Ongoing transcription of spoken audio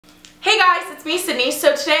Hey guys, it's me, Sydney.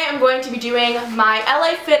 So today I'm going to be doing my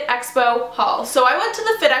LA Fit Expo haul. So I went to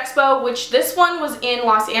the Fit Expo, which this one was in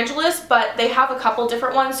Los Angeles, but they have a couple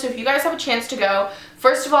different ones. So if you guys have a chance to go,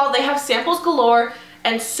 first of all, they have samples galore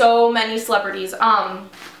and so many celebrities.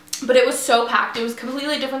 But it was so packed. It was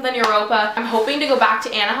completely different than Europa. I'm hoping to go back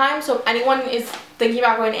to Anaheim. So if anyone is thinking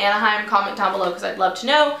about going to Anaheim, comment down below because I'd love to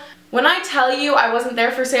know. When I tell you I wasn't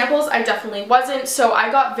there for samples, I definitely wasn't. So I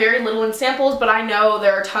got very little in samples, but I know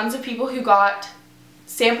there are tons of people who got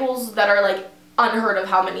samples that are like unheard of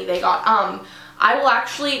how many they got. I will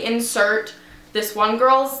actually insert this one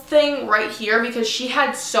girl's thing right here because she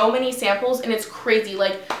had so many samples and it's crazy.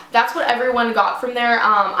 Like, that's what everyone got from there.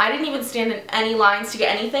 I didn't even stand in any lines to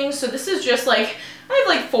get anything. So this is just like, I have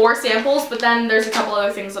like 4 samples, but then there's a couple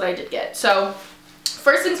other things that I did get. So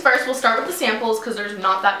first things first, we'll start with the samples because there's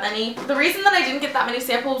not that many. The reason that I didn't get that many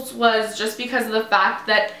samples was just because of the fact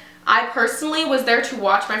that I personally was there to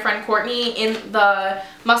watch my friend Courtney in the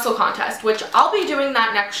muscle contest, which I'll be doing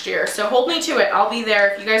that next year. So hold me to it. I'll be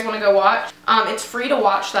there if you guys want to go watch. It's free to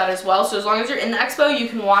watch that as well. So as long as you're in the expo, you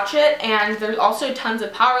can watch it. And there's also tons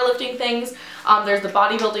of powerlifting things. There's the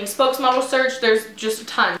bodybuilding spokesmodel search. There's just a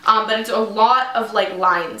ton. But it's a lot of like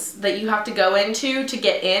lines that you have to go into to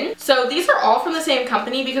get in. So these are all from the same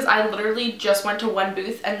company because I literally just went to one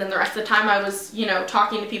booth and then the rest of the time I was, you know,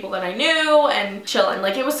 talking to people that I knew and chilling.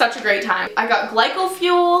 Like, it was such a great time. I got Glyco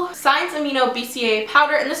Fuel, Science Amino BCA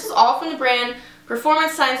powder, and this is all from the brand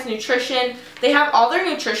Performance Science Nutrition. They have all their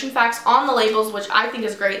nutrition facts on the labels, which I think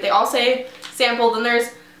is great. They all say sample. Then there's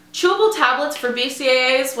chewable tablets for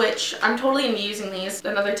BCAAs, which I'm totally into using these.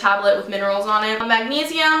 Another tablet with minerals on it.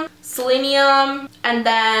 Magnesium, selenium, and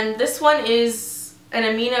then this one is an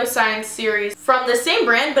amino science series from the same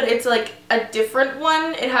brand, but it's like a different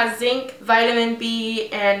one. It has zinc, vitamin B,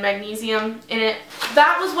 and magnesium in it.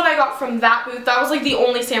 That was what I got from that booth. That was like the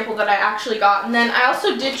only sample that I actually got. And then I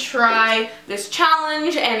also did try this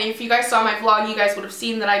challenge, and if you guys saw my vlog, you guys would have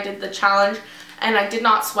seen that I did the challenge and I did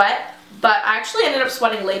not sweat. But I actually ended up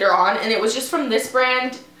sweating later on, and it was just from this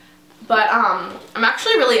brand. But I'm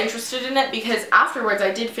actually really interested in it because afterwards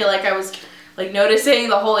I did feel like I was like noticing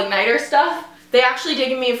the whole igniter stuff. They actually did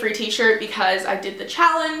give me a free t-shirt because I did the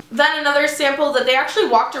challenge. Then another sample that they actually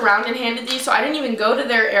walked around and handed these, so I didn't even go to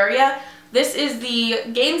their area. This is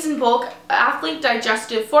the Gains in Bulk Athlete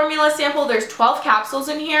Digestive Formula sample. There's 12 capsules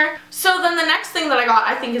in here. So then the next thing that I got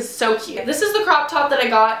I think is so cute. This is the crop top that I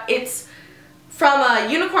got. It's from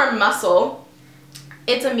Unicorn Muscle.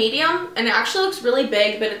 It's a medium and it actually looks really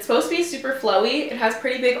big, but it's supposed to be super flowy. It has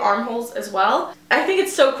pretty big armholes as well. I think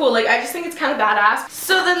it's so cool. Like, I just think it's kind of badass.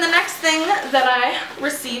 So then the next thing that I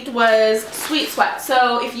received was Sweet Sweat.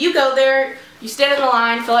 So if you go there, you stand in the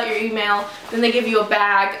line, fill out your email, then they give you a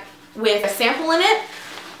bag with a sample in it.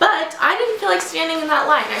 But I didn't feel like standing in that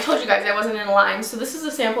line. I told you guys I wasn't in a line, so this is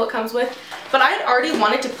the sample it comes with. But I had already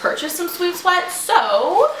wanted to purchase some Sweet Sweat,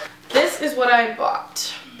 so this is what I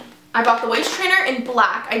bought. I bought the waist trainer in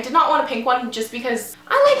black. I did not want a pink one just because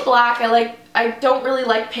I like black. I don't really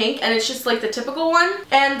like pink, and it's just like the typical one.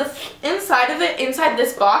 And the inside of it, inside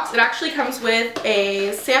this box, it actually comes with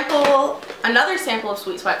a sample, another sample of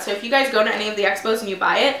Sweet Sweat. So if you guys go to any of the expos and you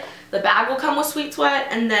buy it, the bag will come with Sweet Sweat,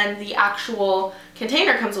 and then the actual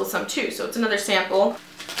container comes with some too. So it's another sample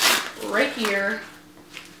right here.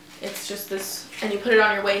 It's just this, and you put it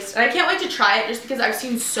on your waist. And I can't wait to try it just because I've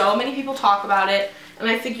seen so many people talk about it. And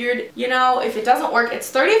I figured, you know, if it doesn't work,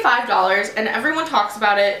 it's $35 and everyone talks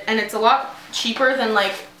about it, and it's a lot cheaper than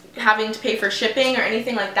like having to pay for shipping or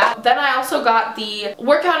anything like that. Then I also got the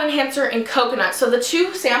Workout Enhancer in coconut. So the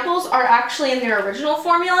 2 samples are actually in their original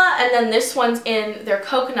formula, and then this one's in their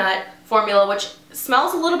coconut formula, which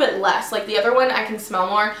smells a little bit less. Like the other one I can smell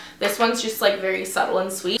more. This one's just like very subtle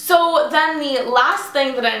and sweet. So then the last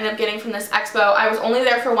thing that I ended up getting from this expo, I was only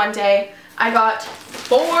there for one day. I got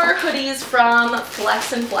 4 hoodies from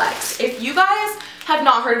Flex and Flex. If you guys have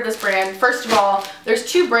not heard of this brand, first of all,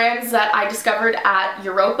 there's 2 brands that I discovered at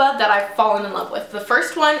Europa that I've fallen in love with. The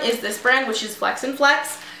first one is this brand, which is Flex and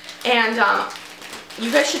Flex, and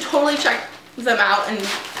you guys should totally check them out and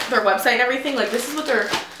their website and everything. Like, this is what their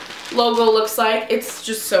logo looks like. It's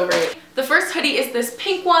just so great. The first hoodie is this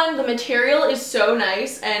pink one. The material is so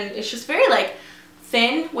nice and it's just very like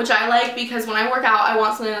thin, which I like because when I work out I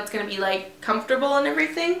want something that's going to be like comfortable and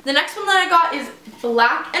everything. The next one that I got is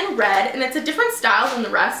black and red, and it's a different style than the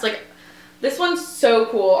rest. Like, this one's so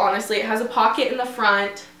cool, honestly. It has a pocket in the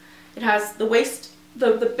front. It has the waist,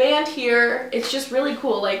 the band here. It's just really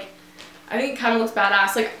cool. Like, I think it kind of looks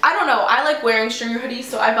badass. Like, I don't know. I like wearing stringer hoodies,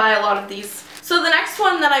 so I buy a lot of these. So So the next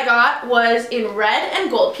one that I got was in red and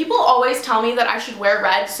gold. People always tell me that I should wear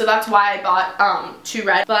red, so that's why I bought 2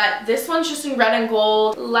 red. But this one's just in red and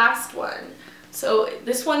gold. Last one. So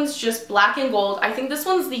this one's just black and gold. I think this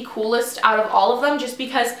one's the coolest out of all of them just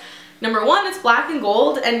because number 1, it's black and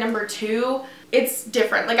gold, and number 2, it's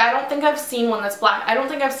different. Like, I don't think I've seen one that's black. I don't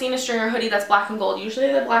think I've seen a stringer hoodie that's black and gold. Usually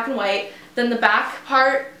they're black and white. Then the back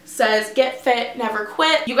part says get fit, never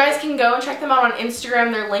quit. You guys can go and check them out on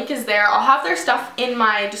Instagram. Their link is there. I'll have their stuff in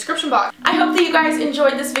my description box. I hope that you guys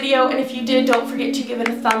enjoyed this video, and if you did, don't forget to give it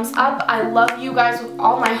a thumbs up. I love you guys with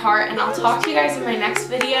all my heart, and I'll talk to you guys in my next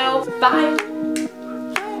video. Bye!